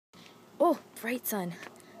Oh, bright sun.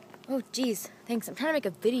 Oh, geez. Thanks. I'm trying to make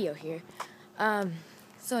a video here.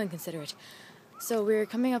 So inconsiderate. So we're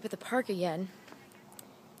coming up at the park again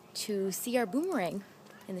to see our boomerang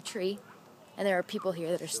in the tree. And there are people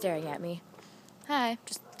here that are staring at me. Hi.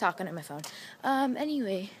 Just talking on my phone.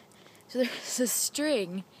 Anyway, so there's a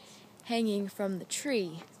string hanging from the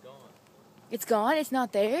tree. It's gone? It's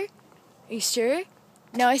not there? Are you sure?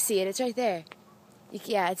 No, I see it. It's right there.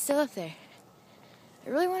 Yeah, it's still up there. I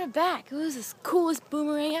really want it back. It was the coolest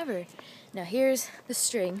boomerang ever. Now here's the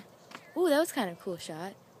string. Ooh, that was kind of a cool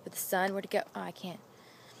shot. With the sun, where'd it go? Oh, I can't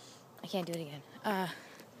do it again.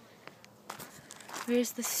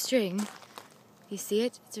 Where's the string? You see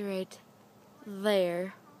it? It's right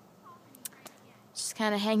there. Just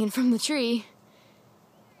kind of hanging from the tree.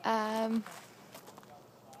 But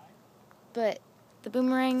the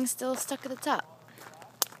boomerang's still stuck at the top.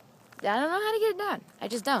 I don't know how to get it down. I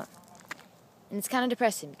just don't. And it's kind of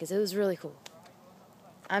depressing because it was really cool.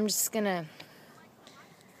 I'm gonna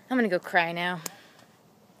go cry now.